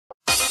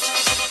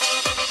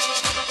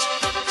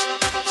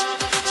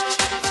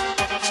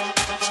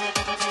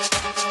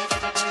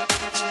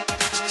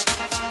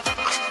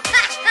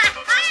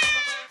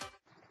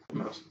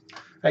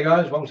Hey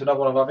guys, welcome to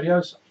another one of our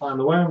videos. I'm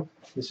the Wham,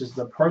 this is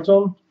the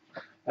Proton.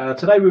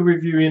 Today we're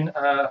reviewing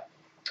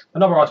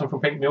another item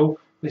from Pink Mule.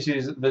 This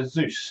is the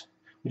Zeus,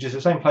 which is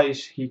the same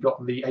place he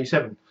got the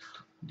A7.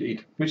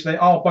 Indeed. Which they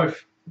are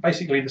both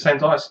basically the same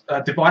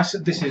device.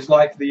 This is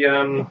like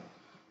the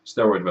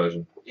steroid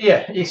version.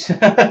 Yeah, it's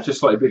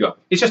just slightly bigger.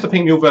 It's just a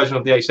Pink Mule version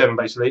of the A7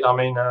 basically. I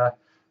mean, I'm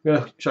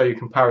going to show you a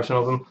comparison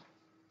of them.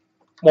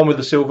 One with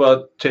the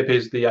silver tip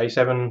is the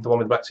A7, the one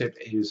with the black tip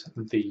is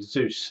the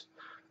Zeus.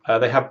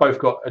 They have both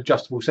got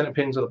adjustable center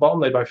pins at the bottom.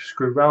 They both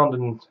screw round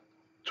and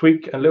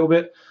tweak a little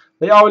bit.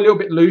 They are a little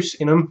bit loose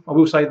in them, I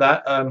will say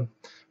that,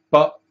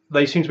 but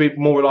they seem to be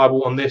more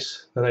reliable on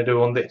this than they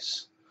do on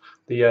this,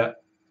 the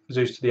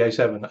Zeus to the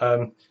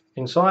A7.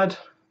 Inside,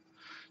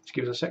 just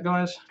give us a sec,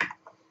 guys.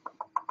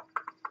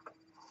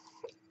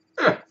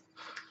 It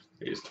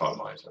is tight,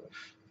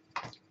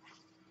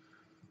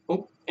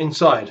 Oh,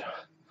 inside.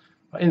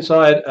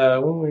 Inside,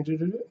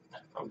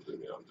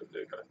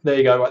 there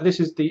you go. Right,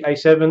 this is the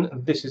A7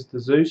 and this is the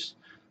Zeus.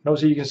 And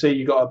obviously you can see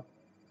you've got a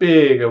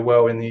bigger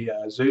well in the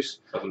Zeus.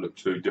 Doesn't look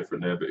too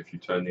different there, but if you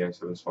turn the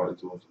A7 slightly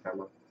towards the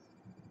camera.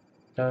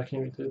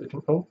 Can you do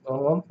the? Oh,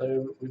 hold on.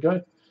 There we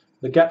go.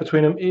 The gap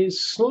between them is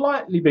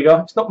slightly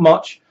bigger. It's not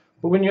much,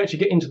 but when you actually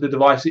get into the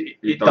device,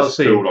 it does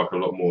feel like a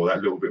lot more.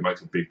 That little bit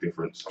makes a big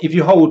difference. If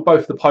you hold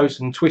both the posts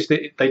and twist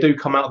it, they do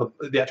come out of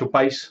the actual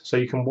base, so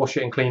you can wash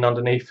it and clean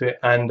underneath it,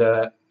 and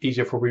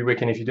easier for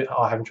re-wicking if you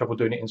are having trouble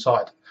doing it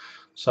inside.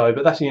 So,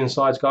 but that's the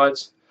insides,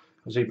 guys.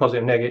 Obviously,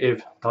 positive,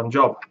 negative, done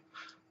job.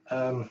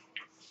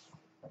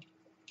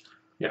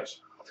 Yes.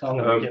 So I'm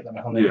going to get that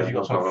back on there because you've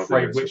got some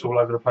frayed wicks all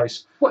over the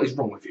place. What is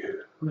wrong with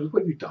you?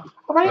 What have you done?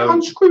 I've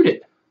unscrewed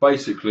it.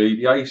 Basically,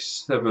 the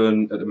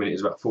A7 at the minute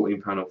is about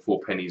 £14 or 4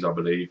 pennies, I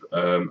believe,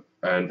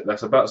 and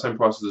that's about the same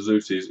price as the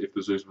Zeus is if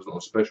the Zeus wasn't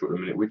on special at the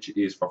minute, which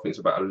is, I think it's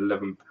about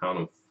 £11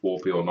 and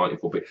 4p or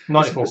 94p.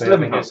 94p. It's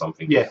 £11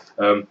 something. Yeah.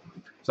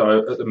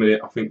 So at the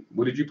minute, I think,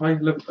 what did you pay?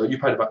 You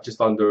paid about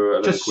just under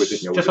 11 quid,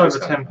 didn't you? Just over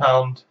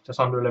 £10, just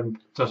under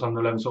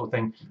 11 sort of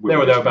thing. There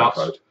or thereabouts.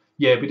 Code.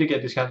 Yeah, we did get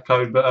a discount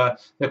code, but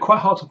they're quite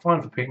hard to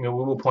find for Pink Mule.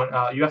 We will point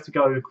out you have to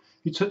go.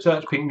 You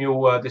search Pink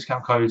Mule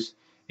discount codes.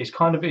 It's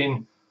kind of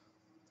in.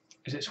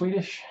 Is it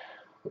Swedish?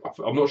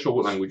 I'm not sure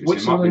what language it's in.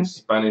 It might be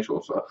Spanish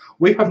or so.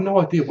 We have no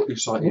idea what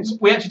this site is.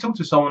 We actually talked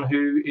to someone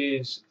who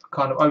is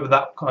kind of over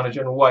that kind of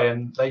general way,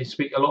 and they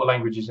speak a lot of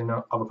languages in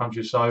other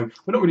countries, so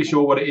we're not really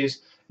sure what it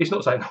is. It's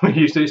not something that we're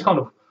used to. It's kind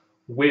of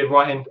weird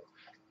writing.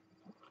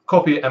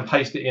 Copy it and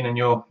paste it in, and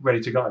you're ready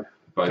to go.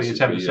 Basically,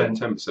 for your 10%.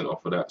 Yeah, 10%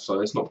 off of that, so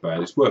it's not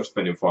bad. It's worth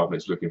spending 5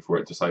 minutes looking for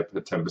it to save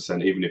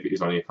 10%, even if it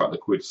is only a couple of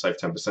quid to save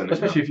 10%.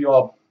 Especially if you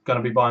are going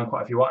to be buying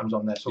quite a few items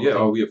on there. Yeah,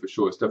 oh yeah, for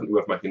sure. It's definitely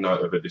worth making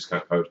note of a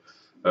discount code,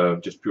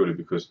 just purely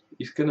because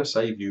it's going to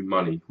save you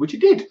money, which it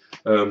did.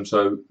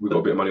 So we got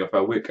a bit of money off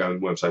our wick, and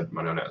we'll save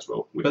money on that as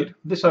well. But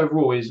this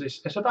overall is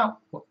it's about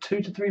what,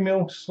 2 to 3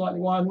 mil,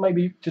 slightly wide,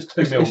 maybe just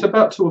 2 mil. It's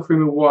about 2 or 3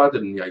 mil wider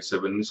than the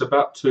A7. It's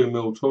about 2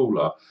 mil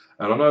taller.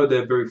 And I know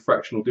they're very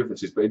fractional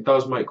differences, but it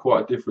does make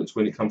quite a difference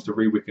when it comes to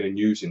re-wicking and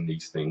using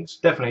these things.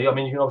 Definitely. I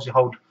mean, you can obviously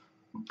hold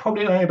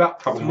probably only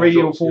about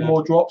 3 or 4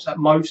 more drops at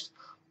most.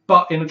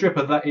 But in a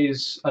dripper, that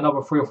is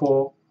another 3 or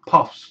 4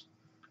 puffs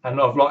and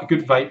of like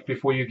good vape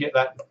before you get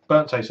that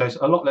burnt taste. So it's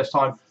a lot less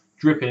time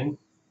dripping.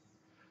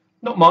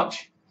 Not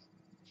much,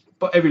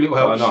 but every little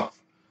helps. Enough.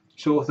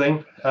 Sort of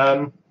thing.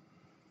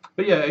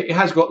 But yeah, it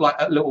has got like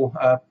a little...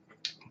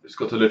 it's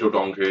got a little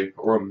donkey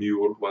or a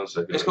mule. 1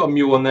 second. It's got a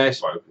mule on there.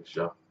 Focus,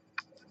 yeah.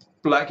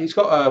 Black. It's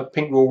got a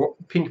Pink Mule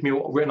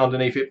written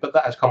underneath it, but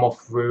that has come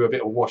off through a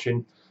bit of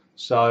washing.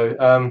 So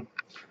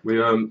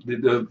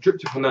the drip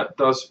tip on that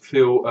does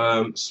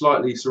feel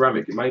slightly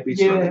ceramic. It may be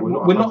ceramic.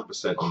 We're not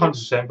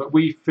 100%, but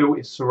we feel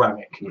it's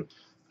ceramic.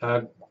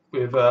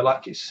 With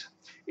like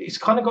it's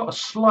kind of got a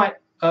slight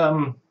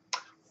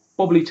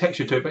bobbly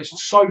texture to it, but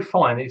it's so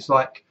fine. It's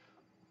like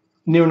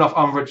near enough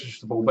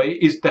unregisterable, but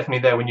it is definitely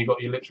there when you got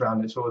your lips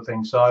around it, sort of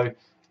thing. So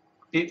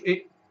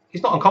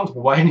it's not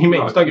uncomfortable by any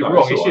means. Don't get me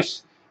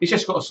wrong. It's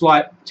just got a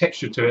slight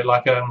texture to it,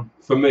 like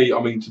For me,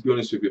 I mean, to be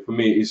honest with you, for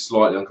me, it is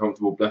slightly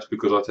uncomfortable. That's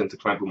because I tend to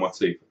clamp with my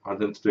teeth. I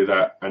tend to do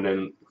that and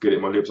then get it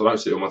in my lips. I don't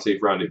sit with my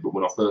teeth around it, but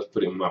when I first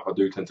put it in my mouth, I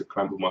do tend to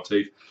clamp with my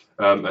teeth,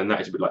 and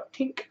that is a bit like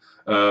tink.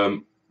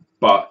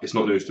 But it's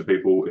not news to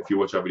people. If you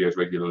watch our videos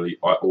regularly,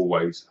 I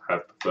always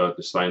have preferred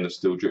the stainless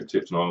steel drip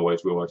tips, and I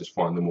always will. I just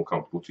find them more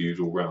comfortable to use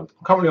all round.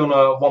 I'm currently on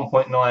a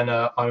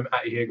 1.9 ohm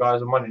at here,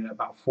 guys. I'm running at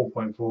about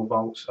 4.4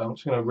 volts. So I'm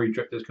just going to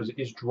re-drip this because it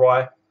is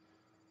dry.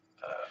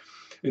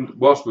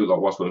 Whilst I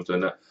was doing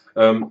that,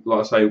 like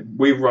I say,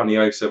 we've run the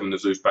A7 and the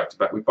Zeus back to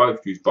back. We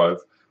both use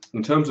both.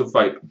 In terms of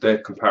vape, they're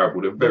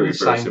comparable. They're very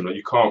similar.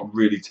 You can't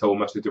really tell a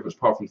massive difference,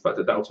 apart from the fact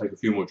that that'll take a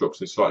few more drops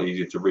and it's slightly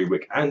easier to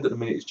re-wick. And at the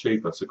minute, it's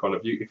cheaper. So kind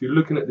of, if you're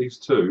looking at these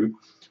two,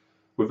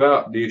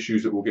 without the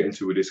issues that we'll get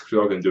into with this, because we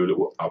are going to do a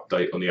little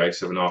update on the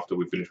A7 after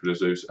we finish with the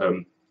Zeus,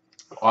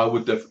 I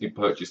would definitely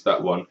purchase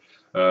that one.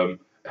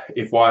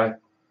 If I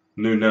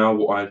knew now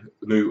what I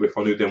knew. If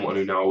I knew then what I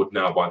knew now, I would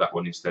now buy that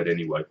one instead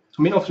anyway.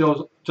 I mean, obviously, I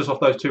was just off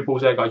those 2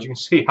 balls there, guys. You can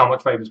see how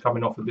much vapor's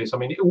coming off of this. I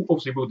mean, it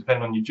obviously will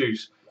depend on your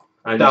juice.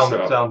 And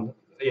down,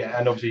 yeah,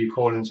 and obviously your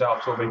coil and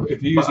setup sort of thing.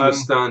 If you're using the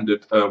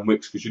standard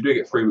wicks, because you do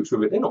get 3 wicks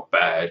with it, they're not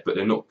bad, but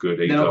they're not good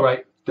either. They're not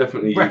great.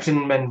 Definitely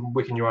recommend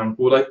wicking your own.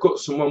 Well, they've got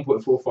some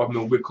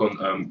 1.45mm wick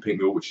on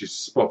Pink Mule, which is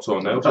spot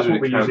on. They also do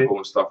the camfoil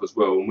and stuff as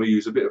well, and we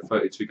use a bit of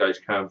 32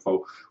 gauge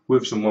camfoil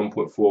with some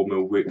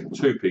 1.4mm wick,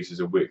 2 pieces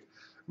of wick,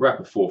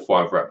 wrap a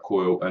 4-5 wrap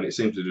coil, and it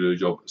seems to do the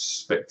job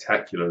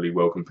spectacularly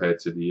well compared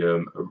to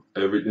the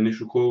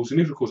initial coils.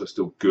 Initial coils are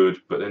still good,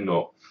 but they're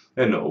not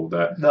all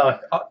that. No,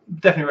 I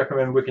definitely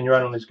recommend wicking your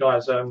own on these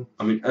guys. I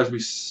mean, as we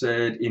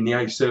said in the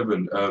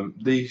A7,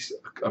 these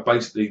are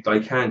basically, they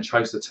can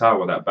chase the tail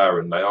with that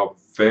Baron. They are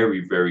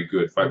very, very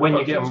good. When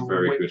you get them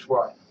wicked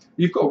right.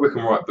 You've got to wick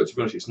them right, but to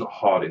be honest, it's not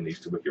hard in these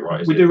to wick it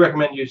right. We do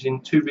recommend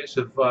using 2 bits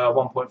of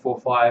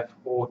 1.45,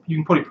 or you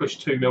can probably push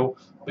 2mm.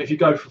 But if you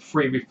go for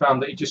 3, we've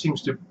found that it just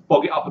seems to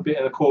bog it up a bit,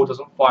 and the coil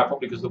doesn't fire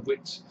properly because the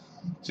wicks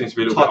seems to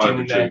be a little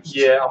bit overjuiced.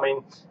 Yeah, I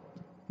mean,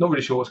 not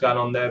really sure what's going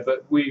on there,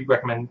 but we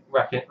recommend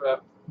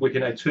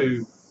wicking a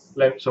 2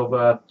 lengths of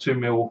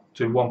 2mm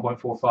to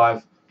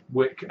 1.45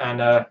 wick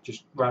and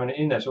just ramming it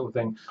in there, sort of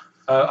thing.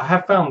 I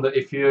have found that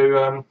if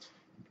you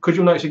because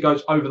you'll notice it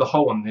goes over the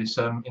hole on this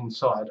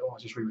inside. Oh, I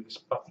just read this.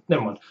 But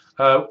never mind.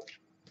 I'm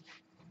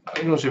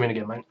going to zoom in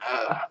again, man.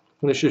 I'm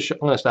going to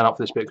stand up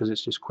for this bit because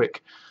it's just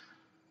quick.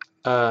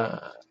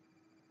 There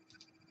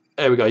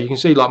we go. You can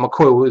see like my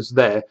coil is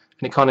there, and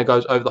it kind of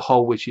goes over the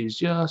hole, which is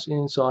just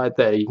inside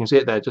there. You can see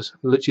it there. Just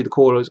literally the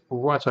coil is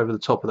right over the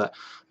top of that.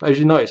 But as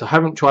you notice, I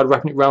haven't tried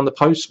wrapping it around the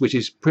post, which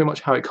is pretty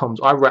much how it comes.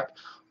 I wrap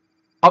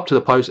up to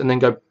the post and then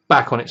go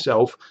back on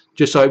itself,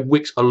 just so it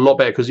wicks a lot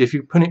better, because if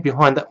you put it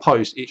behind that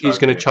post, it is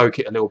going to choke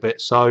it a little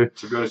bit. So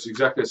to be honest,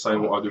 exactly the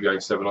same what I do with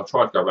the A7. I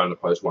tried to go around the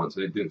post once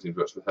and it didn't seem to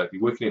work spectacularly.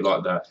 Wicking it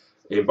like that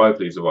in both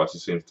these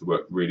devices seems to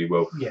work really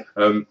well. Yeah.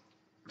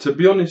 To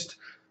be honest,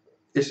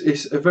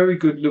 it's a very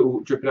good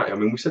little dripping out. I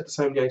mean, we said the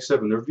same in the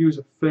A7. The reviews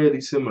are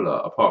fairly similar,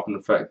 apart from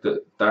the fact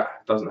that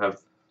that doesn't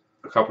have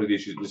a couple of the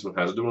issues that this one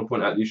has. I do want to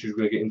point out the issues we're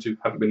going to get into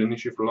haven't been an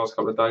issue for the last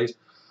couple of days,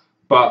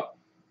 but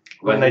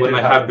when they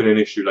have been an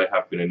issue, they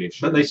have been an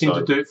issue. But they seem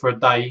to do it for a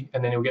day,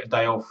 and then you'll get a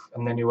day off,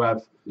 and then you'll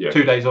have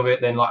 2 days of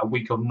it, then like a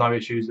week of no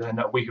issues, and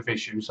then a week of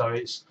issues. So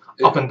it's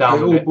up and down.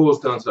 It all boils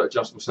down to that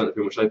adjustable centre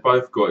pin, which they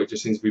both got. It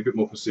just seems to be a bit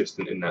more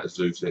consistent in that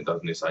Zeus than it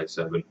does in this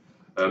A7.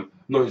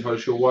 Not entirely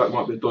sure why. It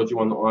might be a dodgy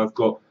one that I've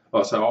got.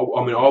 Like I say,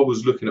 I mean, I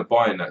was looking at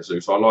buying that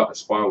Zeus. I like the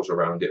spirals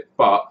around it,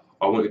 but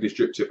I wanted this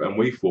drip tip, and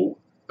we thought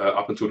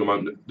up until the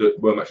moment that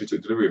Worm actually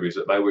took delivery of it,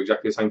 that they were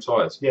exactly the same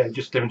size. Yeah,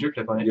 just different drip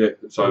tip on it.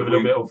 Yeah, so with a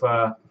little bit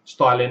of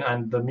styling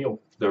and the mule.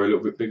 They're a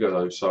little bit bigger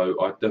though, so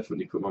I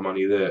definitely put my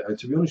money there. And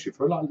to be honest with you,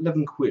 for like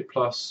 11 quid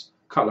plus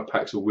a couple of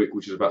packs of wick,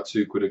 which is about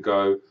 2 quid a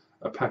go,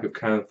 a pack of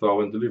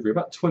Canthol and delivery,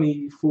 about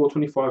 24,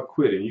 25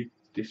 quid, and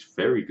it's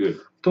very good.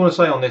 I want to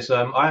say on this,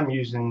 I am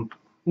using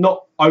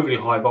not overly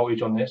high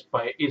voltage on this,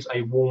 but it is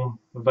a warm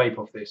vape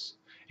of this.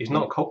 It's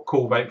not a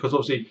cool vape, because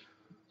obviously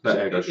that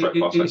air goes straight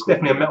past. It's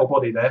definitely a metal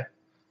body there,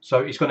 so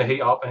it's going to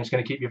heat up and it's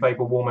going to keep your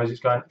vapor warm as it's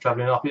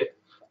travelling up it.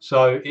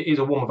 So it is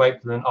a warmer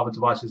vape than other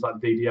devices like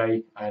the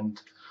DDA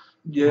and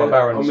my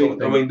Baron.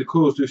 I mean, the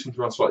coils do seem to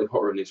run slightly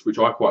hotter in this, which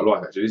I quite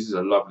like actually. This is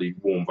a lovely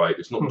warm vape.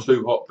 It's not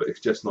too hot, but it's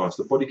just nice.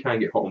 The body can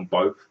get hot on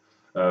both,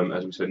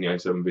 as we said in the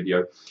A7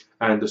 video,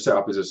 and the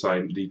setup is the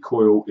same. The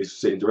coil is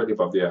sitting directly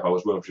above the air hole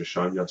as well, I've just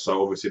shown you.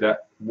 So obviously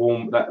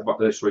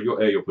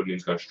your air you're putting in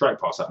is going straight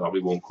past that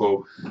lovely warm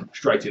coil,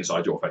 straight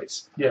inside your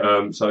face.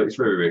 Yeah. So it's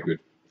very, very good.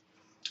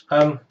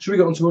 Should we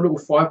get onto a little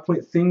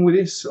 5-point thing with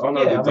this? I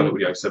know we've done it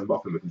with the A7, but I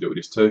think we can do it with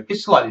this too.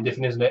 It's slightly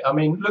different, isn't it? I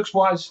mean,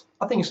 looks-wise,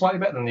 I think it's slightly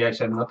better than the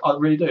A7. I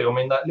really do. I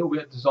mean, that little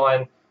bit of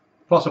design,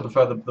 plus I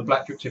prefer the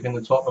black drip tip in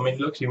the top. I mean,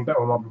 it looks even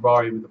better on my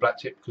Bavaria with the black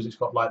tip, because it's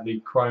got like the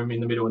chrome in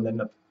the middle and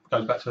then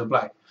goes back to the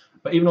black.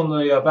 But even on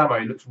the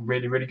Vamo, it looks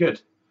really, really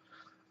good.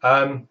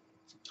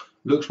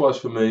 Looks-wise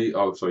for me,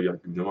 oh, sorry, yeah,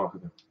 give me the marker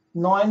there.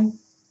 9.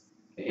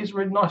 It is a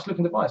really nice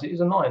looking device. It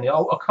is a 9.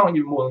 I can't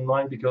give it more than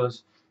 9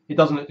 because it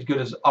doesn't look as good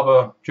as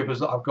other drippers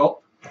that I've got.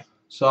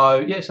 So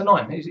yeah, it's a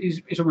 9.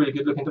 It's a really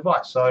good looking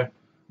device. So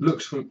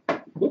looks from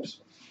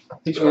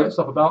he's got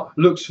stuff about.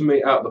 Looks for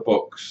me out the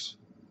box,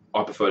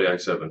 I prefer the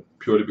A7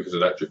 purely because of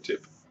that drip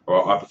tip.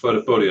 Alright, I prefer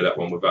the body of that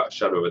one without a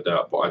shadow of a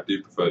doubt, but I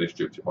do prefer this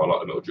drip tip. I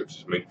like the metal drip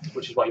tip.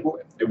 Which is why you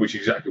bought it. Which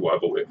is exactly why I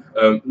bought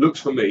it. Looks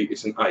for me,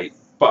 it's an 8,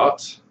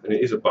 but, and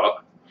it is a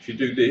but, if you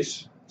do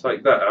this,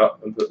 take that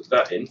out and put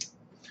that in,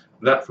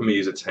 that for me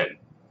is a 10.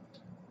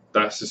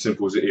 That's as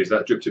simple as it is.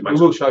 That drip tip makes.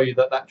 We will show you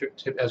that drip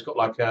tip has got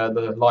like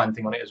the line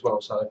thing on it as well.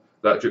 So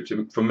that drip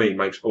tip for me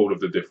makes all of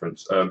the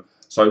difference.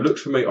 So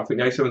looks for me, I think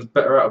the A7 is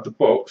better out of the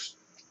box,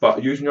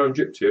 but using your own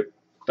drip tip,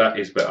 that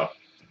is better.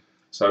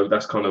 So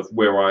that's kind of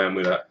where I am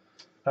with that.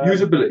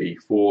 Usability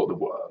for the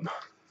Worm.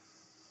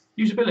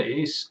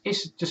 Usability is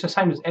just the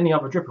same as any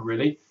other dripper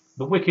really.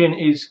 The wicking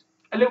is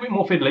a little bit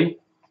more fiddly,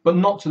 but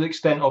not to the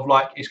extent of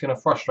like it's going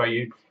to frustrate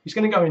you. It's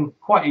going to go in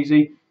quite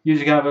easy.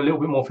 Usually going to have a little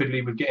bit more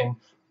fiddly with getting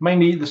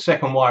mainly the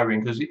second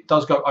wiring, because it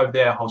does go over the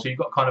air hole, so you've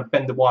got to kind of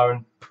bend the wire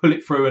and pull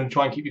it through and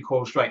try and keep your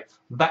coil straight.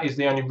 That is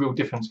the only real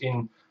difference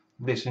in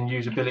this and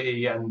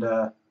usability and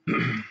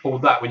all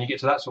that when you get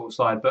to that sort of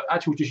side. But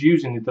actually just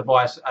using the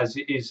device as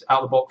it is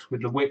out of the box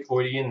with the wick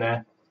already in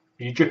there,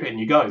 you drip it and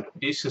you go.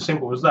 It's as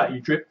simple as that. You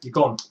drip, you're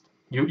gone.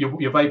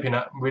 You're vaping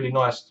at really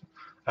nice,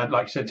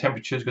 like you said,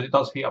 temperatures, because it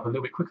does heat up a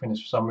little bit quicker in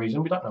this for some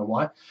reason. We don't know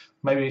why.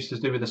 Maybe it's to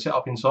do with the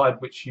setup inside,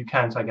 which you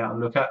can take out and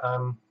look at.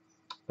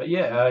 But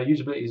yeah,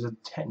 usability is a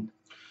 10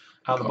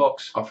 out of the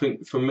box. I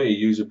think for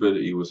me,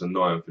 usability was a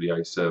 9 for the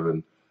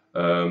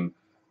A7.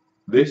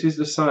 This is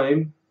the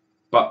same,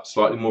 but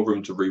slightly more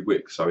room to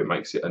re-wick, so it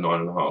makes it a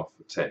 9.5,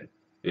 10.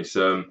 It's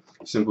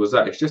simple as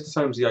that. It's just the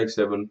same as the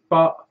A7,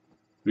 but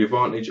the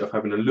advantage of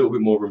having a little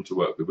bit more room to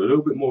work with, a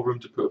little bit more room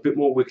to put a bit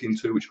more wick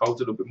into, which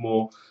holds a little bit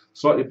more,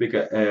 slightly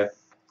bigger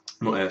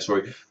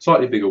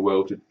slightly bigger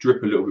well to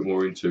drip a little bit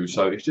more into.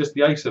 So it's just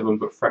the A7,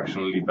 but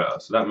fractionally better.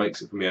 So that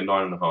makes it for me a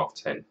 9.5,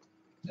 10.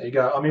 There you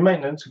go. I mean,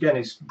 maintenance again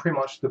is pretty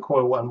much the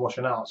coil and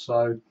washing out.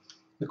 So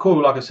the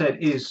coil, like I said,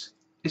 it's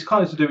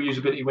kind of to do with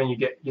usability when you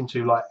get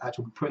into like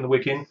actual putting the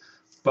wick in,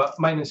 but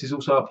maintenance is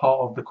also a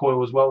part of the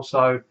coil as well.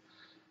 So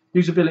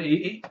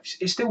usability,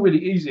 it's still really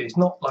easy. It's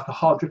not like a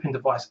hard dripping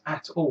device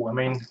at all. I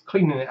mean,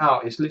 cleaning it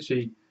out is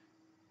literally,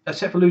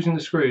 except for losing the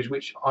screws,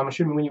 which I'm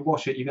assuming when you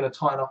wash it you're going to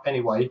tighten up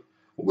anyway.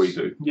 We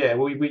do. Yeah,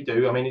 we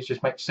do. I mean, it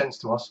just makes sense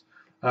to us.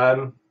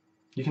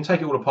 You can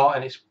take it all apart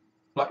and it's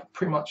like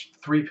pretty much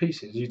 3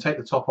 pieces. You take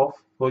the top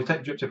off, well, you take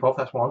the drip tip off,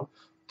 that's 1.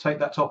 Take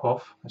that top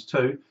off, that's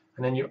 2.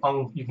 And then you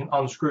can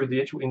unscrew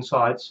the actual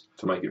insides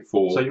to make it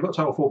 4. So you've got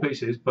total 4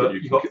 pieces, but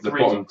you've got the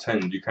 3. bottom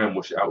 10. You can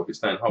wash it out with it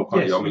staying whole,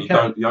 can't Yes, you? I mean,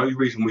 the only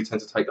reason we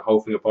tend to take the whole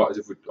thing apart is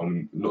if I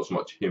mean, not so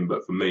much him,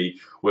 but for me,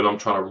 when I'm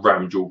trying to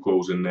ram dual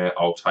coils in there,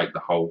 I'll take the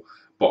whole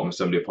bottom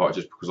assembly apart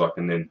just because I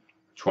can then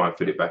try and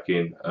fit it back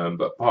in.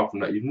 But apart from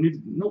that, you've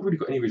not really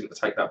got any reason to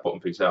take that bottom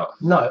piece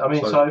out. No, I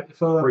mean, so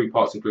for 3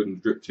 parts including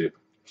the drip tip,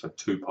 so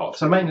 2 parts.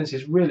 So maintenance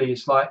is really,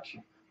 it's like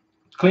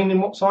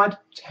cleaning what side?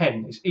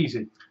 10. It's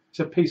easy. It's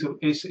a piece of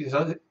it's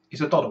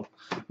a doddle.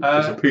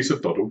 It's a piece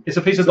of doddle. It's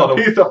a piece of doddle.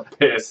 It's a piece of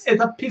piss.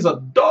 It's a piece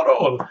of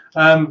doddle.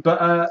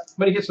 But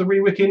when it gets to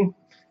re-wicking,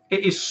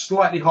 it is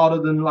slightly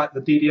harder than like the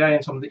DDA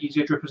and some of the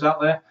easier drippers out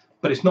there,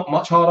 but it's not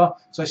much harder.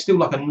 So it's still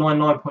like a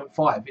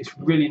 9.5. It's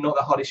really not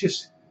that hard. It's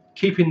just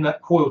keeping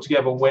that coil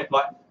together when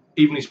like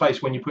evenly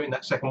spaced when you put in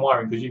that second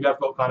wiring, because you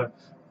have got to kind of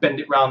bend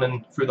it round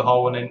and through the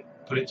hole and then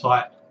put it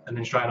tight and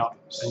then straighten up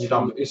and you're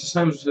done. It's the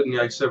same as in the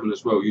A7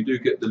 as well. You do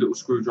get the little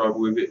screwdriver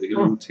with it, the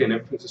little tin,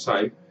 everything's the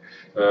same.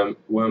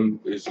 Worm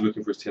is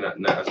looking for his tin at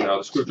now.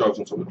 The screwdriver's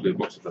on top of the glue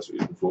box if that's what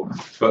you're looking for.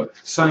 But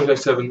same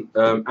as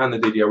A7 and the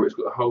DDR, where it's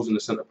got the holes in the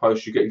centre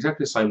post, you get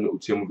exactly the same little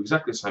tin with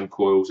exactly the same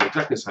coils,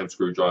 exactly the same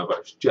screwdriver.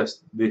 It's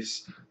just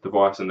this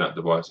device and that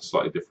device are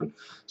slightly different.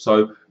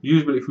 So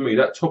usability for me,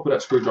 that top of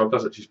that screwdriver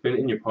does actually spin it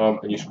in your palm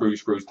and you screw your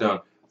screws down.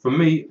 For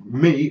me,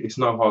 it's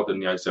no harder than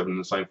the A7 and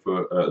the same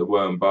for the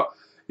Worm, but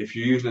if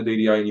you're using a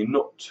DDA and you're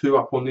not too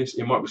up on this,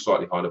 it might be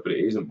slightly harder, but it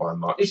isn't by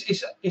much.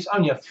 It's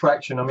only a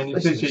fraction. I mean,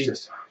 it's literally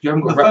just, you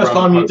haven't got the first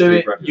time you do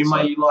it, you you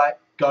may like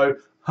go,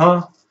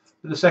 huh?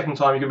 But the second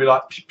time you're gonna be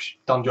like, psh, psh,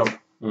 done job.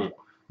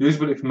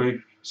 Usability for me,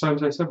 same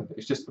as A7.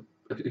 It's just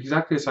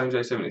exactly the same as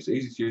A7. It's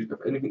easy to use. If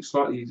anything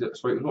slightly easier,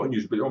 sorry, not on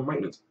usability, on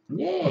maintenance.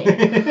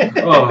 Yeah.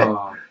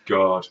 Oh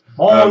God.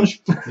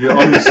 Mange. Yeah,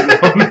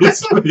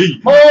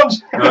 honestly.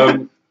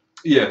 Mange.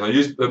 Yeah,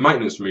 no,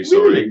 maintenance for me,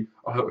 sorry. Really?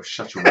 Oh,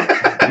 shut your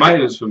mouth.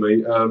 Maintenance for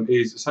me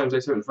is the same as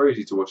A7. It's very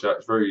easy to wash out.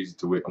 It's very easy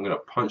to wick. I'm going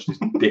to punch this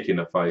dick in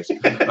the face.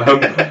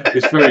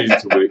 It's very easy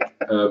to wick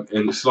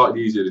and it's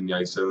slightly easier than the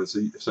A7.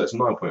 So it's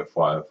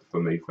 9.5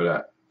 for me for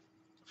that.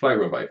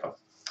 Flavour and vapour.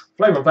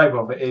 Flavour and vapour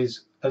of it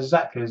is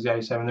exactly as the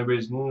A7. There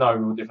is no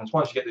real difference.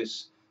 Once you get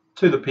this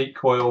to the peak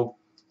coil,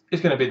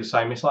 it's going to be the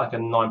same. It's like a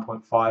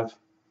 9.5.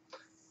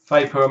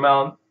 Vapour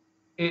amount,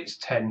 it's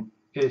 10.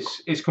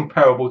 It's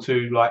comparable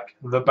to like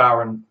the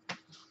Baron,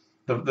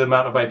 the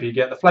amount of vapor you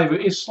get. The flavour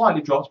is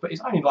slightly dropped, but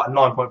it's only like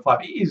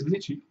 9.5. It is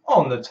literally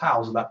on the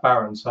tails of that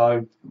Baron,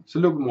 so it's a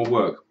little bit more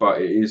work,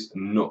 but it is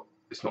not.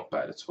 It's not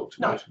bad at all. To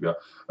be honest with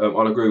you,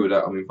 I'll agree with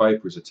that. I mean,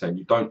 vapor is a 10.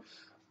 You don't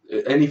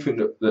anything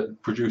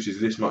that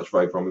produces this much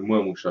vapor. I mean,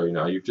 Worm will show you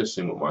now. You've just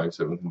seen what my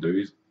A7 can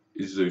do.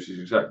 Zeus is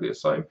exactly the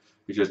same.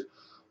 It's just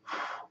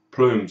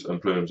plumes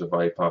and plumes of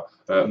vapor,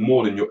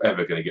 more than you're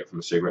ever going to get from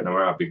a cigarette, no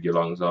matter how big your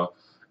lungs are.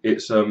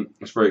 It's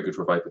very good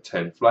for vapor.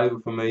 10. Flavour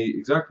for me,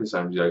 exactly the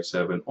same as the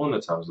A7, on the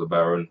tails of the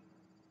Baron.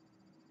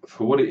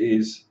 For what it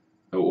is,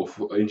 or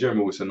in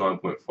general, it's a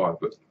 9.5.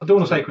 But I do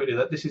want to say quickly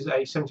that this is a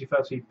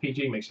 70-30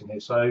 PG mix in here,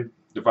 so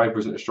the vapor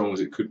isn't as strong as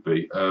it could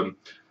be.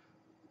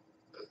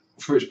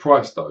 For its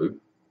price, though,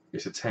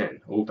 it's a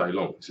 10 all day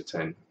long. It's a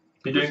 10.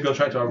 You didn't go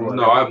straight to overall?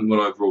 No, I haven't gone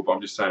overall, but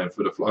I'm just saying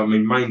for the. I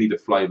mean, mainly the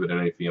flavour than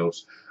anything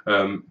else.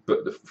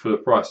 But for the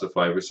price of the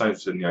flavour, it's same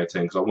as in the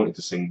 18 because I wanted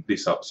to sing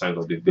this up, same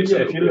as I did this. Yeah,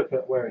 if you look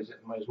at where is it,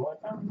 where's my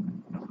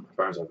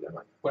Baron's over there,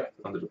 mate. Where?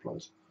 Under the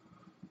pliers.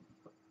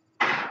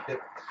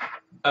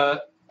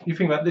 You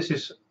think that this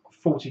is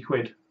 40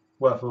 quid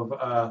worth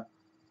of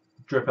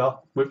dripper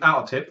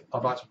without a tip,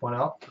 I'd like to point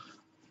out.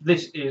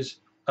 This is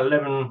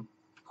 11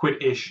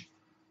 quid-ish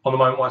on the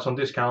moment while it's on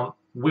discount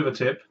with a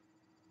tip,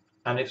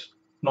 and it's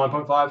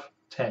 9.5,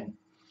 10.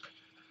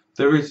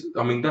 There is,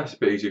 I mean, that's a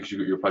bit easier because you've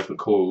got your replacement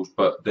coils,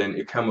 but then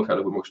it can work out a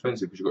little bit more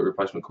expensive because you've got your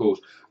replacement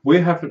coils.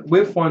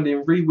 We're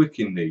finding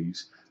re-wicking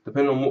these,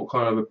 depending on what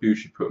kind of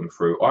abuse you put them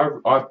through.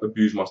 I've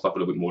abused my stuff a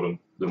little bit more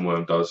than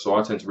Worm does, so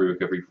I tend to re-wick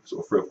every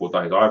sort of 3 or 4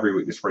 days. I've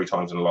re-wicked this 3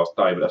 times in the last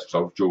day, but that's because I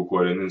was dual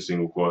coiling, then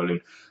single coiling,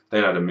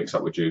 then I had a mix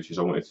up with duties.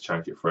 I wanted to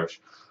change it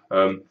fresh.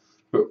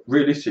 But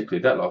realistically,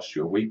 that lasts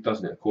you a week,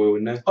 doesn't it? A coil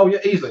in there? Oh yeah,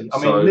 easily. I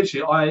mean,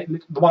 literally,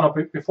 the one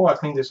before I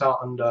cleaned this out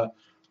and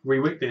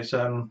re-wicked this,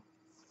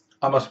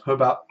 I must have put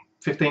about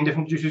 15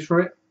 different juices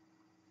through it.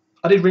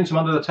 I did rinse them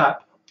under the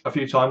tap a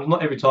few times,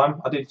 not every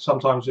time. I did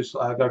sometimes just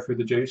go through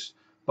the juice,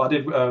 but I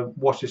did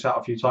wash this out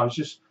a few times.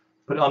 Just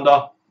put it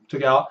under,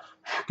 took it out,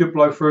 good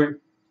blow through.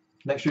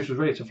 Next juice was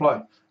ready to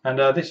flow. And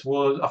this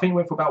was, I think, it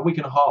went for about a week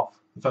and a half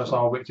the first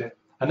time I wicked it.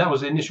 And that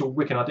was the initial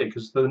wicking I did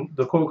because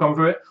the coil come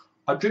through it.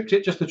 I dripped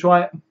it just to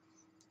try it.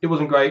 It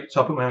wasn't great,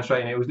 so I put my hand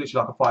straight in it. It was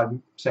literally like a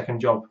 5-second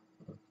job.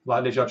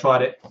 Like literally, I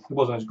tried it. It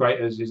wasn't as great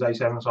as his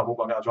A7, so I thought,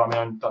 well, I gotta try my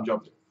own done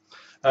job.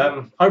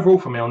 Overall,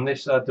 for me on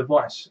this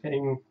device,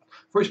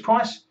 for its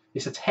price,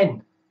 it's a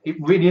 10. It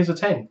really is a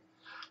 10.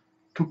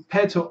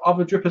 Compared to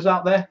other drippers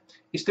out there,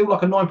 it's still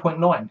like a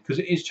 9.9 because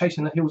it is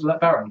chasing the heels of that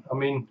Baron. I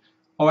mean,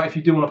 alright, if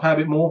you do want to pay a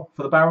bit more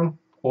for the Baron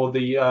or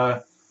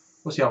the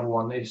what's the other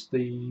one? It's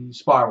the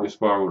Spiral. The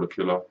Spiral, the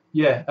killer.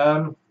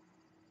 Yeah.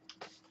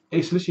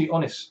 It's literally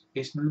honest.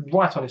 It's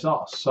right on its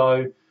arse.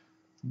 So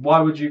why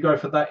would you go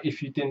for that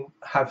if you didn't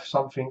have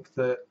something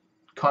that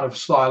kind of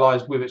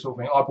stylized with it, sort of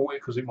thing? I bought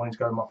it because it wanted to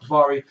go in my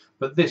Favari,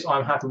 but this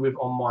I'm happy with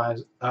on my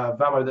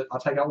Vamo that I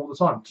take out all the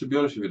time. To be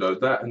honest with you though,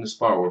 that and the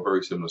Spiral are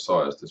very similar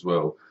sized as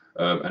well.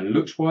 And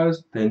looks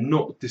wise, they're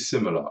not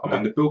dissimilar. I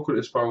mean, the build quality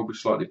of the Spiral will be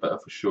slightly better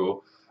for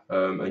sure.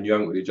 And you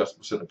haven't got the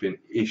adjustable centre pin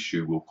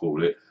issue, we'll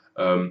call it.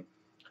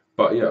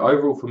 But yeah,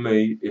 overall for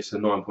me, it's a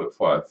 9.5.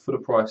 For the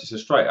price, it's a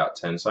straight out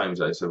 10, same as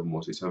A7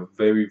 was. It's a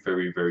very,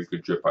 very, very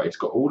good dripper. It's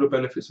got all the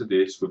benefits of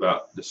this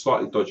without the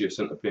slightly dodgier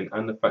centre pin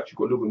and the fact you've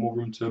got a little bit more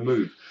room to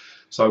move.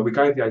 So we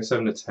gave the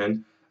A7 a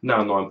 10,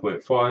 now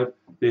 9.5,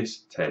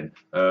 this 10.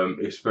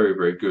 It's very,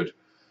 very good.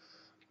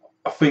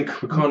 I think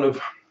we've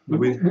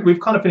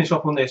kind of finished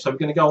off on this, so we're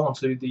going to go on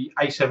to the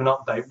A7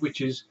 update,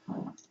 which is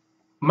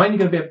mainly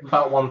going to be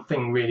about one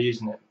thing, really,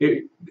 isn't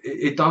it?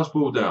 It does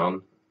boil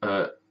down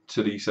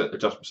to the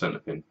adjustable centre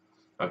pin.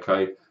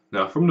 Okay,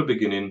 now from the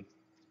beginning,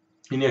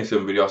 in the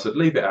A7 video I said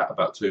leave it at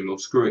about 2 mil,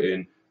 screw it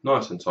in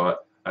nice and tight,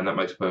 and that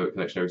makes a perfect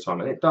connection every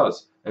time, and it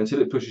does,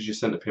 until it pushes your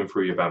centre pin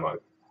through your Vamo.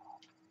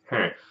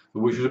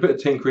 Which was a bit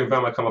of tinkering.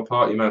 Vamo come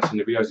apart, you might have seen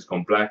the videos, it's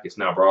gone black, it's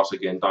now brass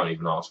again, don't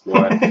even ask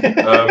why.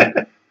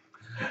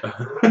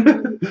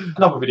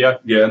 Another video.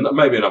 Yeah,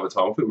 maybe another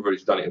time. I think we've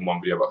already done it in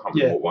one video, but I can't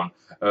remember what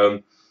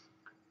one.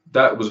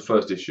 That was the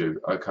first issue.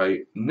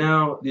 Okay,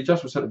 now the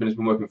adjustable centre pin has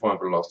been working fine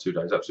for the last 2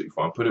 days, absolutely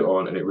fine. Put it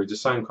on and it reads the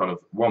same kind of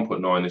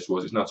 1.9 this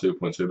was, it's now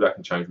 2.2, but that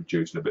can change with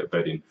juice and a bit of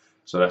bedding,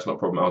 so that's not a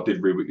problem. I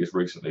did re-wick this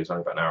recently, it's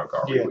only about an hour ago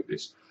I re-wicked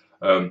this.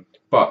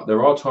 But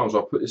there are times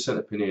I put this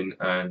centre pin in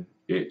and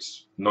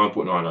it's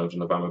 9.9 ohms on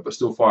the Vamo, but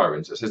still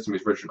firing, so it says to me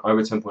it's registering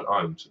over 10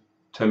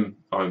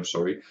 ohms,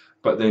 sorry.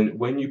 But then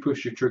when you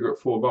push your trigger at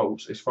 4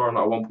 volts, it's firing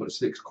like a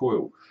 1.6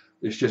 coil.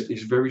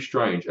 It's very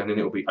strange, and then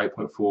it'll be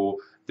 8.4,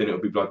 then it'll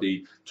be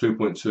bloody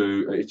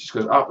 2.2. It just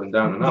goes up and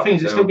down and up. The thing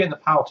is, it's still getting the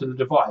power to the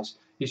device.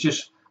 It's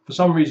just for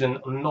some reason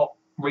I'm not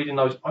reading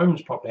those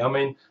ohms properly. I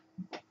mean,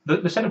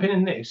 the centre pin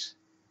in this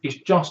is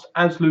just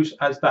as loose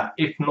as that,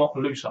 if not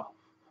looser,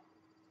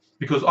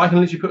 because I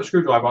can literally put a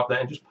screwdriver up there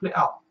and just pull it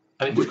out,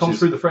 and it just comes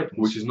through the thread.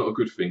 Which is not a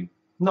good thing.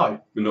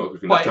 No, not a good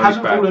thing. But it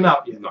hasn't fallen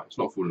out yet. No, it's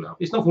not fallen out.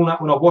 It's not fallen out.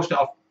 When I washed it,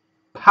 I've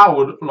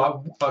powered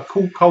like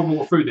cold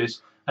water through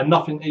this, and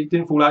nothing. It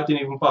didn't fall out.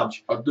 Didn't even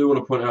budge. I do want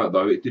to point out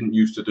though, it didn't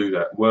used to do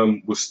that.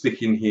 Worm was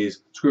sticking his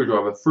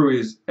screwdriver through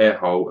his air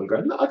hole and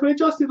going, "Look, I can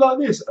adjust it like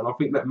this." And I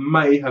think that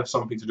may have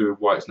something to do with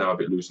why it's now a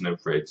bit loose in them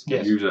threads.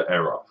 Yes. User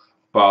error,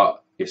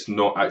 but it's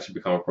not actually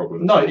become a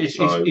problem. No, it's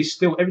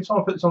still, every time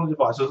I put this on the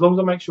device, as long as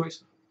I make sure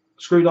it's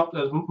screwed up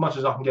as much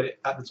as I can get it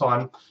at the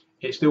time,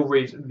 it still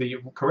reads the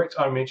correct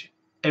ohmage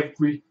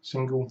every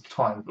single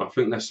time. I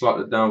think that's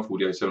slightly downfall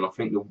the A7. I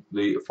think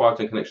the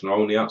 510 connection are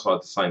on the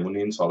outside the same, on the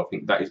inside I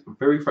think that is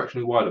very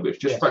fractionally wider, but it's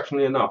just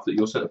fractionally enough that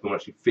your centre pin will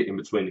actually fit in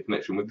between the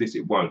connection. With this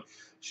it won't.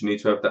 So you need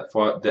to have that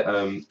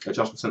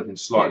adjustable centre pin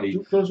slightly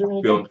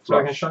beyond so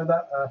I can show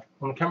that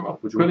on the camera.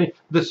 Really,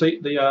 the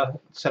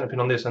centre pin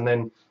on this, and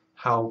then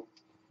how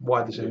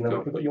wide this is. And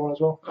then we've got you on as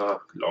well.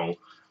 Long.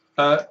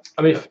 I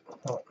mean,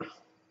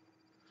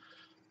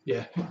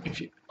 if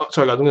you,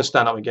 sorry guys, I'm going to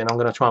stand up again. I'm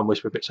going to try and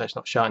whisper a bit so it's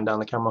not shouting down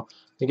the camera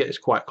and get this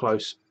quite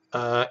close.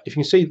 If you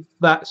can see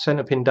that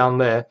centre pin down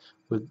there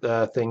with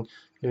the thing,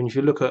 and if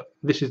you look at,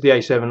 this is the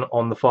A7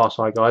 on the far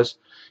side, guys.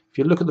 If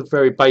you look at the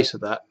very base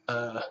of that,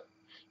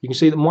 you can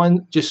see that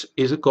mine just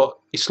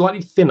it's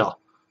slightly thinner,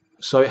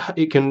 so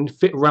it can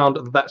fit around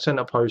that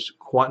centre post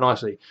quite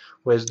nicely,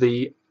 whereas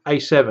the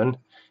A7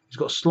 it's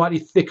got a slightly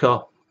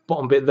thicker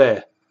bottom bit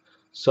there,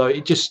 so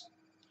it just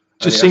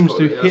seems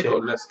to hit. It's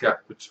got less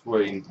gap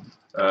between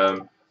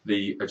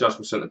the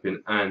adjustable centre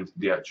pin and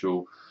the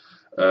actual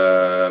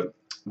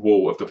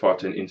wall of the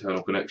 510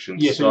 internal connection.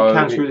 Yeah, so you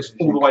can screw this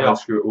all the way up.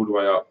 Screw it all the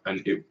way up,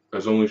 and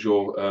as long as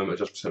your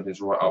adjustable centre pin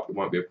is right up, it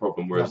won't be a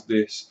problem. Whereas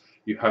this,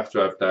 you have to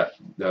have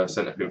that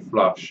centre pin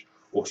flush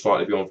or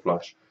slightly beyond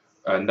flush,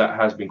 and that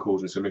has been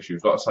causing some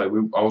issues. Like I say, I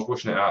was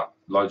washing it out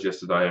loads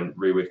yesterday and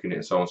re-wicking it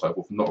and so on and so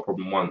forth. Not a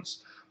problem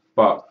once,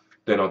 but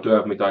then I do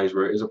have my days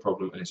where it is a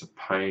problem and it's a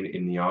pain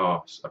in the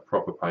arse, a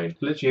proper pain.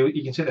 Literally,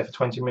 you can sit there for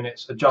 20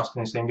 minutes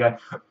adjusting this thing, going,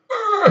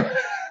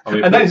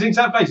 and that is the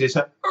exact basis.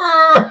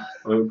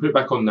 I mean, put it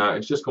back on now.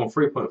 It's just gone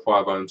 3.5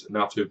 ohms,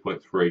 now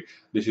 2.3.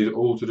 This is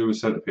all to do with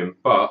centre pin,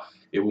 but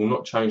it will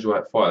not change the way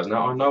it fires.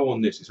 Now, I know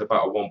on this it's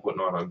about a 1.9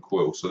 ohm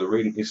coil, so the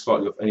reading is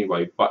slightly off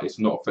anyway, but it's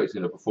not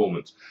affecting the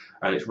performance.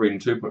 And it's reading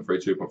 2.3,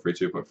 2.3,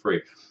 2.3.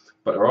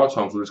 But there are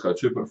times where it's go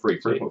 2.3,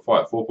 3.5,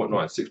 4.9,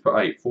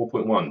 6.8,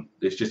 4.1.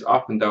 It's just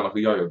up and down like a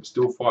yo-yo, but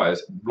still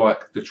fires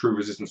like the true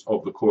resistance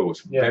of the coil.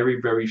 It's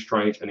very, very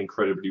strange and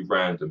incredibly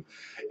random.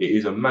 It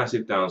is a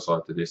massive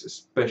downside to this,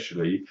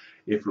 especially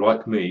if,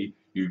 like me,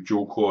 you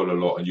dual coil a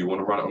lot and you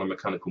want to run it on a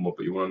mechanical mod,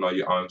 but you want to know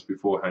your ohms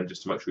beforehand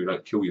just to make sure you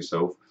don't kill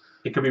yourself.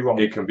 It can be wrong.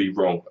 It can be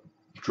wrong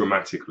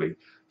dramatically.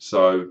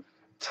 So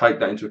take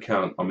that into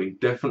account. I mean,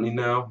 definitely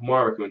now,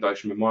 my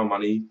recommendation with my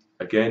money,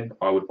 again,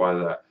 I would buy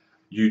that.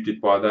 You did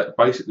buy that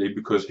basically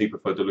because he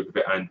preferred the look of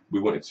it and we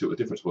wanted to see what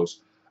the difference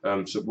was.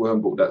 So we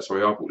haven't bought that,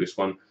 sorry, I bought this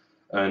one.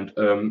 And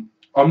I'm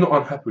not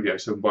unhappy with the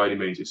A7 by any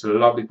means. It's a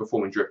lovely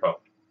performing dripper.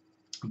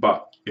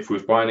 But if we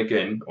was buying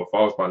again, or if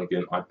I was buying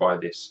again, I'd buy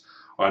this.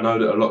 I know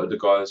that a lot of the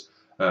guys,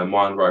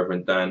 mine, Rover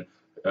and Dan,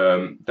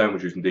 Dan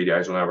was using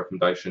DDAs on our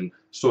recommendation,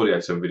 saw the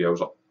A7 video, was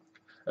like,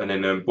 and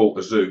then bought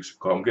a Zeus.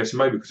 I'm guessing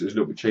maybe because it was a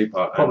little bit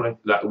cheaper. Probably. And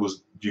that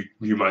was,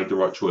 you made the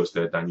right choice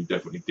there, Dan, you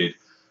definitely did.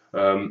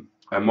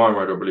 And my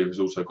rider, I believe, has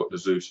also got the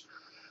Zeus.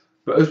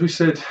 But as we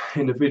said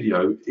in the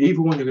video,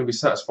 either one you're going to be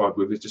satisfied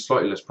with. There's just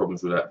slightly less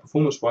problems with that.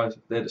 Performance-wise,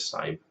 they're the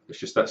same. It's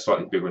just that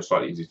slightly bigger and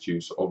slightly easier to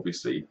use. So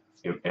obviously,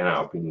 in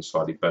our opinion,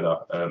 slightly better,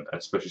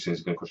 especially since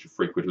it's going to cost you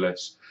 £3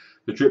 less.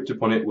 The drip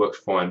tip on it works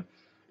fine.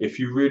 If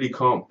you really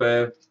can't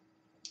bear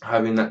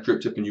having that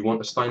drip tip and you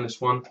want a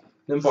stainless one,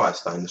 then buy a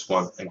stainless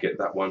one and get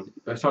that one.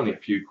 It's only a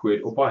few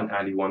quid, or buy an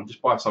alley one.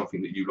 Just buy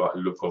something that you like the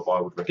look of.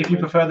 I would recommend. If you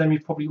prefer them,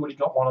 you've probably already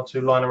got one or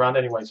two lying around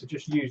anyway, so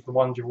just use the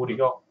ones you've already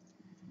got.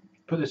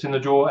 Put this in the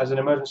drawer as an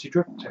emergency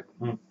drip tip,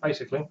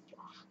 basically.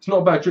 It's not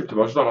a bad drip tip,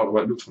 I just don't like the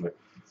way it looks on it.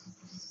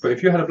 But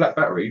if you had a black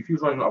battery, if you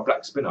was running like a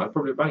black spinner, I'd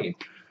probably be banging.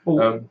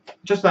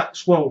 Just that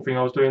swirl thing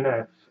I was doing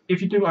there.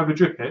 If you do over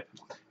drip it,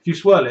 if you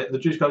swirl it, the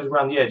juice goes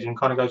around the edge and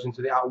kind of goes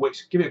into the outer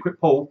wicks. Give it a quick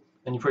pull,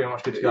 and you're pretty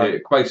much good to go. Yeah,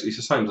 basically it's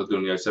the same as I did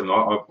on the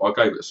A7. I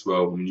gave it a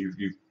swirl, and you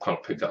kind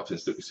of picked it up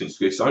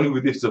since it's only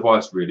with this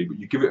device really, but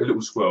you give it a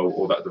little swirl,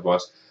 or that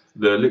device,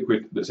 the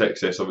liquid that's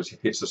excess obviously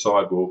hits the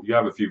sidewall. You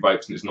have a few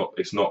vapes and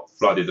it's not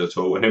flooded at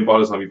all, and then by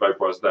the time you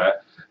vaporise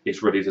that,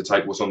 it's ready to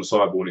take what's on the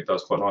sidewall, and it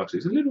does quite nicely.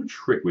 It's a little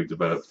trick we've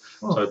developed.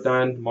 So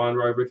Dan, mine,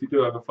 Rover, if you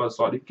do have a flood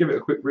slightly, give it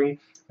a quick ring,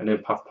 and then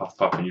puff, puff,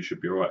 puff, and you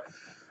should be alright.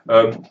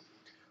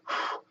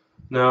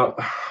 Now,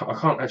 I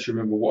can't actually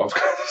remember what I was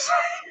going to say.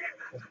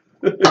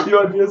 Any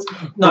ideas?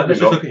 No, let's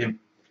just look at him.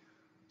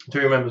 Do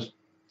he remembers?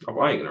 Oh,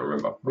 I ain't going to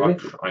remember. Really?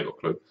 I ain't got a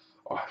clue.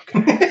 Oh,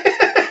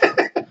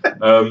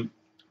 okay.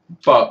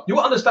 But you'll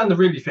understand the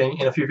really thing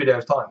in a few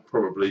videos' time.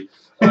 Probably.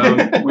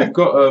 We've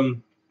got.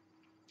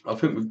 I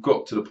think we've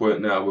got to the point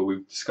now where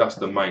we've discussed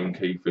the main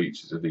key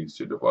features of these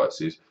two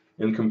devices.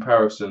 In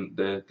comparison,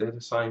 they're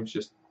the same. It's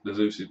just the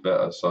Zeus is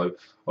better. So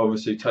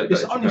obviously, take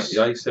that into account. The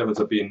A7s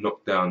are being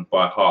knocked down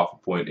by half a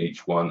point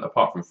each one,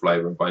 apart from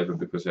flavour and vapor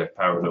because they're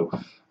parallel.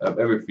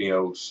 Everything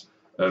else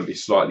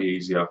is slightly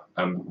easier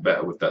and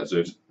better with that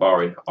Zeus,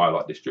 barring I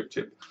like this drip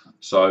tip.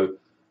 So,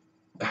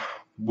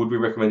 would we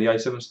recommend the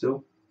A7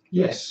 still?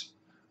 Yes.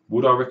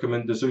 Would I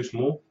recommend the Zeus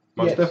more?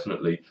 Most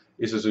definitely.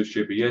 Is the Zeus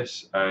cheaper?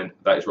 Yes, and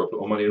that is where I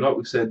put my money. And like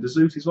we said, the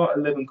Zeus is like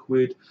 11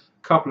 quid,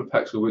 couple of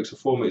packs a wick, so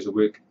 4 meters a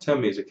wick,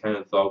 10 meters of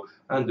Canthol,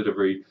 and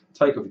delivery.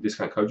 Take off your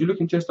discount code. You're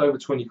looking just over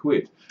 20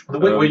 quid. The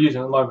wick we're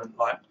using at the moment,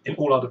 like in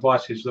all our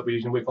devices that we're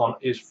using wick on,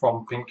 is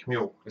from Pink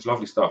Mule. It's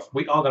lovely stuff.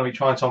 We are going to be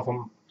trying some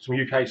from some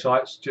UK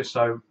sites, just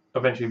so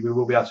eventually we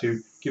will be able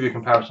to give you a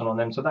comparison on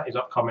them. So that is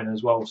upcoming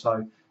as well.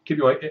 So keep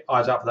your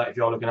eyes out for that if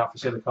you are looking out for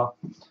silica.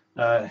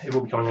 It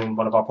will be coming in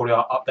one of our probably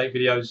our update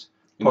videos,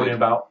 probably in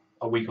about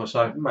a week or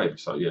so. Maybe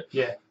so, yeah.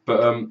 Yeah.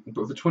 But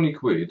for 20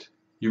 quid,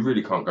 you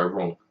really can't go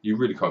wrong. You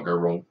really can't go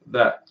wrong.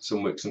 That,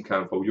 some wicks and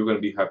Canthol, you're going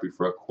to be happy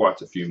for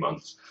quite a few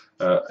months.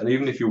 And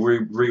even if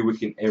you're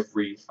re-wicking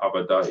every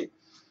other day,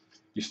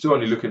 you're still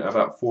only looking at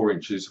about 4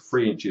 inches, 4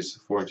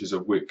 inches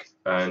of wick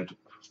and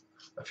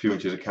a few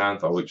inches of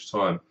Canthol each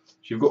time. So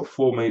you've got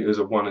 4 meters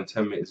of one and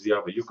 10 meters of the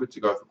other. You're good to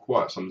go for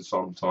quite some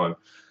time.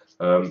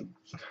 I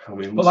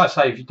mean, but like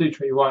I say, if you do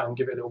treat it right and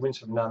give it a little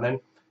rinse every now and then,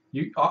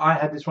 I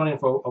had this running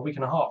for a week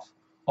and a half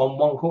on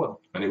one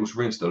coil. And it was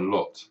rinsed a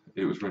lot.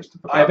 It was rinsed.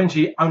 I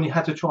eventually only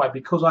had to try,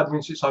 because I'd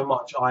rinsed it so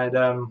much, I had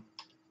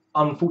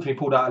unfortunately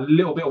pulled out a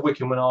little bit of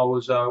wicking when I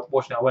was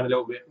washing it. I went a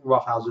little bit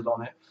roughhoused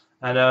on it,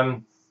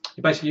 and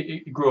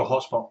it grew a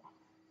hotspot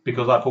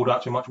because I pulled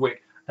out too much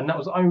wick, and that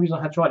was the only reason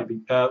I had tried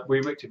it,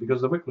 re-wicked it,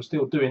 because the wick was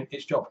still doing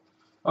its job.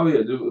 Oh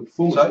yeah, the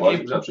performance-wise,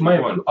 it was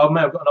absolutely fine. I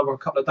may have got another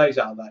couple of days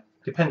out of that.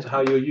 Depends on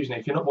how you're using it.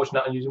 If you're not washing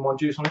out and using one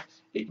juice on it,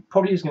 it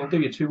probably is going to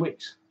do you 2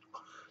 weeks.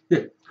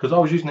 Yeah, because I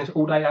was using this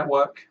all day at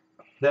work,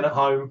 then at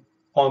home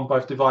on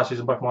both devices,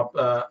 on both my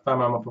Bama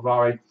and my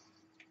Pravari.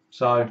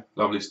 So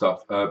lovely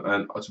stuff.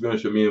 And to be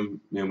honest with you,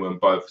 me and Worm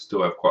both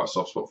still have quite a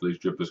soft spot for these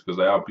drippers because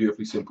they are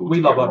beautifully simple. We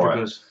love our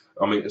drippers.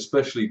 I mean,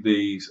 especially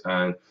these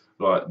and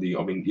like the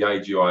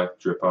AGI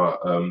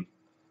dripper.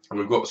 And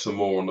we've got some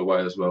more on the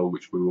way as well,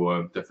 which we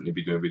will definitely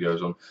be doing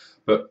videos on.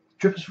 But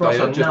drippers for us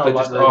are now they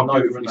like just are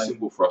beautifully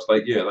simple for us.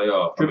 They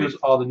are. Drippers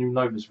are the new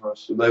Novas for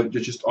us. They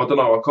just, I don't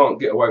know, I can't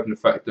get away from the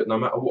fact that no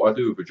matter what I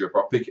do with a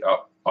dripper, I pick it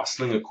up, I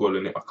sling a coil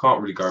in it, I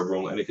can't really go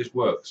wrong, and it just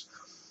works.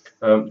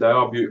 They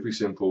are beautifully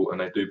simple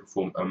and they do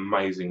perform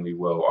amazingly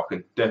well. I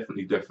can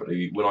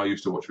definitely, when I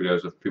used to watch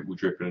videos of people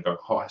dripping and go,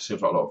 oh, it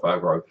seems like a lot of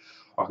aggro,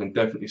 I can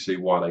definitely see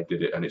why they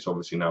did it, and it's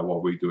obviously now why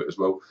we do it as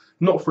well.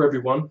 Not for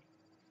everyone,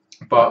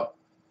 but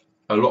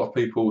a lot of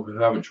people who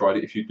haven't tried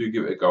it, if you do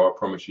give it a go, I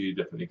promise you, you're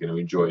definitely going to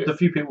enjoy it. The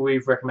few people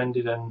we've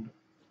recommended and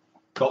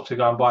got to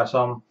go and buy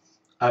some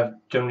have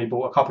generally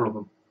bought a couple of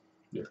them.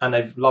 Yeah. And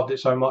they've loved it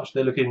so much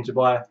they're looking to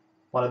buy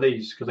one of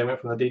these because they went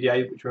from the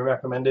DDA, which we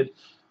recommended,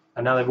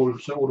 and now they've ordered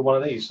one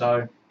of these.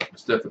 So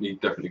it's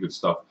definitely good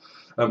stuff.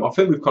 I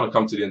think we've kind of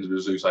come to the end of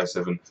the Zeus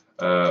A7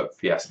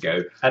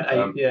 fiasco.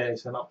 And yeah,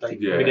 it's an update.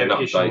 Yeah, an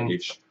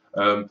update-ish.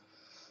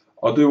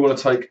 I do want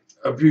to take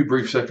a few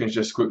brief seconds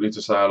just quickly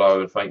to say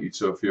hello and thank you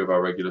to a few of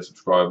our regular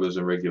subscribers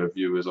and regular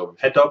viewers.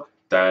 Head Dog,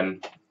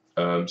 Dan,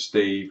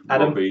 Steve,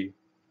 Adam. Robbie,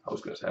 I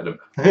was going to say Adam,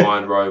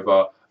 Mind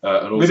Rover,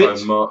 and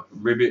also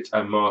Ribbit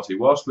and Marty.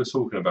 Whilst we're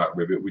talking about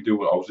Ribbit, we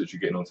do. I was literally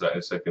getting onto that in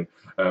a second,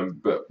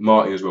 but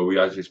Marty as well. We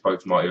actually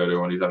spoke to Marty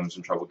earlier on. He's having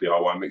some trouble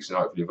DIY mixing.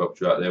 Hopefully, we've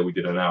helped you out there. We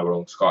did an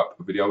hour-long Skype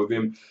video with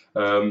him.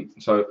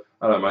 So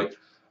hello, mate.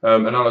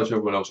 And hello to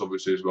everyone else,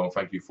 obviously, as well. And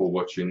thank you for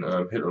watching.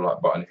 Hit the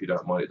like button if you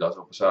don't mind. It does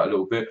help us out a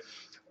little bit.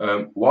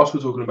 Whilst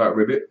we're talking about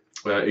Ribbit,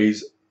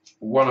 he's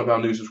one of our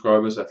new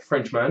subscribers, a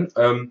Frenchman.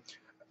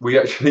 We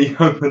actually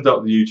opened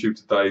up the YouTube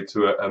today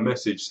to a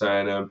message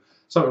saying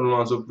something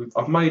along the lines of,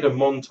 I've made a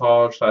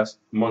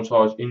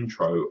montage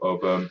intro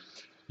of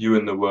you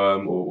and the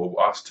Worm, or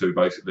us two,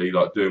 basically,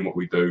 like doing what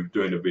we do,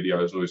 doing the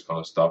videos and all this kind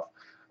of stuff.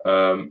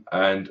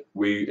 And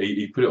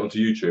he put it onto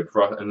YouTube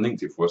for us and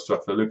linked it for us to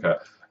have a look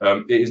at.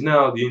 It is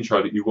now the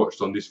intro that you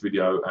watched on this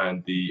video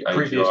and the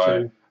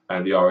AGI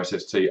and the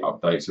RSST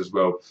updates as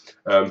well.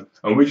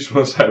 And we just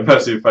want to say a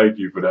massive thank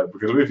you for that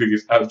because we think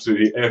it's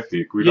absolutely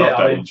epic. We love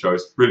that intro.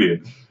 It's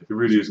brilliant. It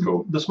really is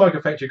cool. The smoke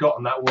effect you got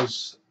on that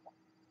was,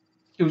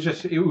 it was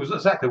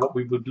exactly what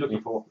we were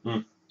looking for.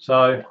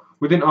 So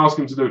we didn't ask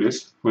him to do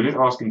this. We didn't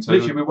ask him to.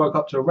 Literally, we woke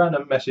up to a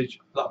random message,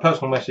 like a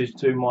personal message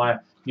to my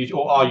YouTube,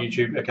 or our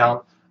YouTube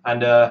account,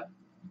 and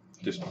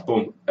just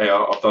boom, hey,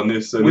 I've done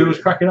this. And we was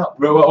cracking up.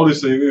 Well,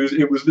 honestly,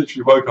 it was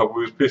literally woke up.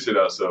 We was pissing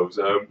ourselves.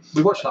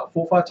 We watched like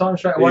 4 or 5 times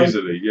straight away.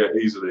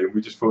 Easily, and we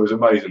just thought it was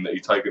amazing that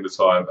he'd taken the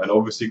time, and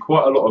obviously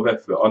quite a lot of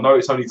effort. I know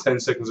it's only 10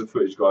 seconds of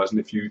footage, guys, and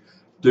if you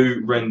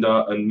do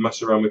render and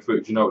mess around with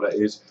footage, you know what that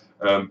is.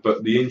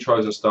 But the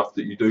intros and stuff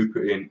that you do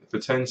put in for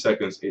 10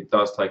 seconds, it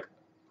does take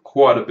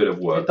quite a bit of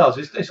work. It does.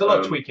 It's a lot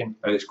of tweaking,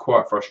 and it's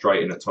quite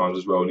frustrating at times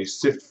as well. And he's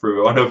sifted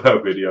through one of our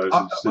videos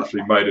and just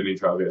literally made an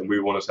intro of it. And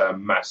we want to say a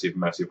massive,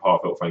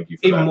 heartfelt thank you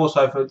for even that. more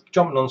so for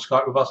jumping on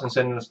Skype with us and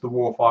sending us the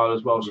raw file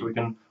as well, so we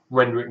can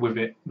render it with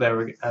it there,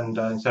 and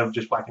instead of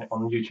just whacking it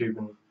on YouTube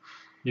and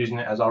using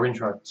it as our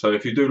intro. So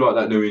if you do like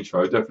that new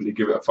intro, definitely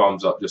give it a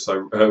thumbs up, just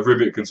so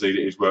Ribbit can see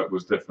that his work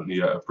was definitely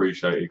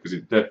appreciated, because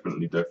it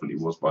definitely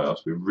was by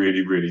us. We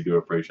really do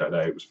appreciate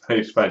that.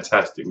 It's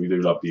fantastic. We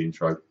do love the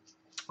intro.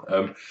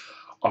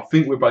 I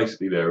think we're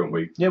basically there, aren't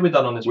we? Yeah, we're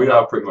done on this one. We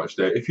are pretty much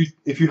there. If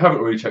you haven't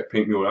already checked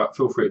Pink Mule out,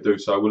 feel free to do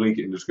so. We'll link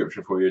it in the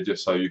description for you,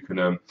 just so you can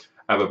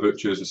have a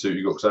butcher's and see what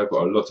you've got, because they've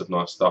got a lot of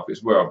nice stuff.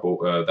 It's where I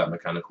bought that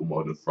mechanical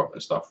mod and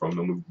stuff from,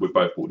 and we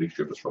both bought these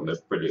strippers from. They're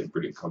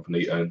brilliant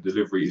company, and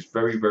delivery is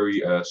very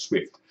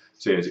swift,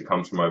 seeing as it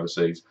comes from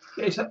overseas.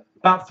 Yeah, it's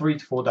about 3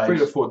 to 4 days. 3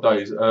 to 4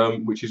 days,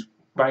 which is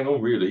bang on,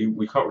 really.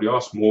 We can't really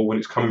ask more when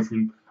it's coming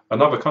from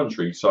another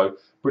country, so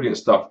brilliant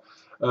stuff.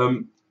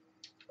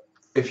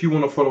 If you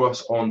want to follow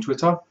us on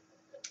Twitter,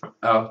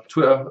 our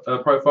Twitter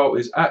profile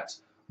is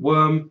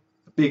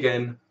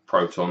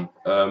 @WormBigNProton,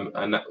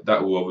 and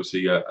that will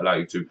obviously allow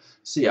you to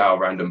see our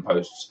random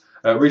posts.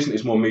 Recently,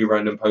 it's more me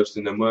random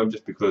posting than Worm,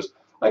 just because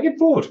I get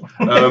bored,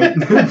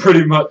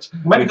 pretty much.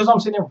 Maybe because I'm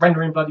sitting there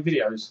rendering bloody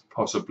videos.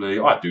 Possibly,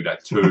 I do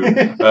that too.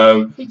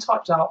 He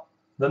types out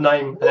the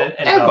name and then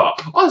enter.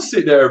 I'll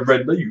sit there and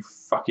render, you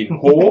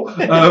fucking whore.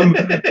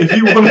 If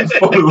you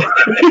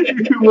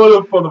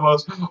want to follow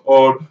us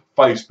on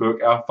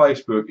Facebook, our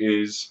Facebook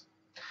is...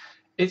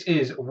 It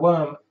is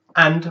Worm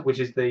and, which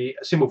is the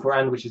symbol for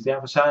and, which is the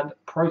ampersand,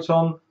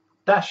 Proton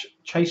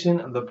chasing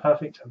the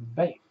perfect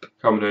vape.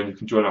 Come in, you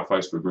can join our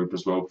Facebook group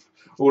as well.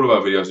 All of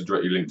our videos are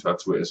directly linked to our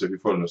Twitter, so if you're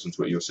following us on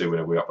Twitter, you'll see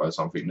whenever we upload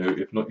something new.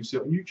 If not, you see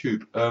it on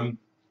YouTube,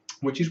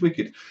 which is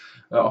wicked.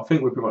 I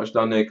think we're pretty much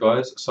done there,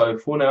 guys. So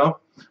for now,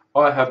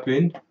 I have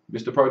been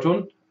Mr.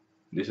 Proton.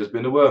 This has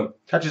been The Worm.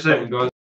 Catch you soon, guys.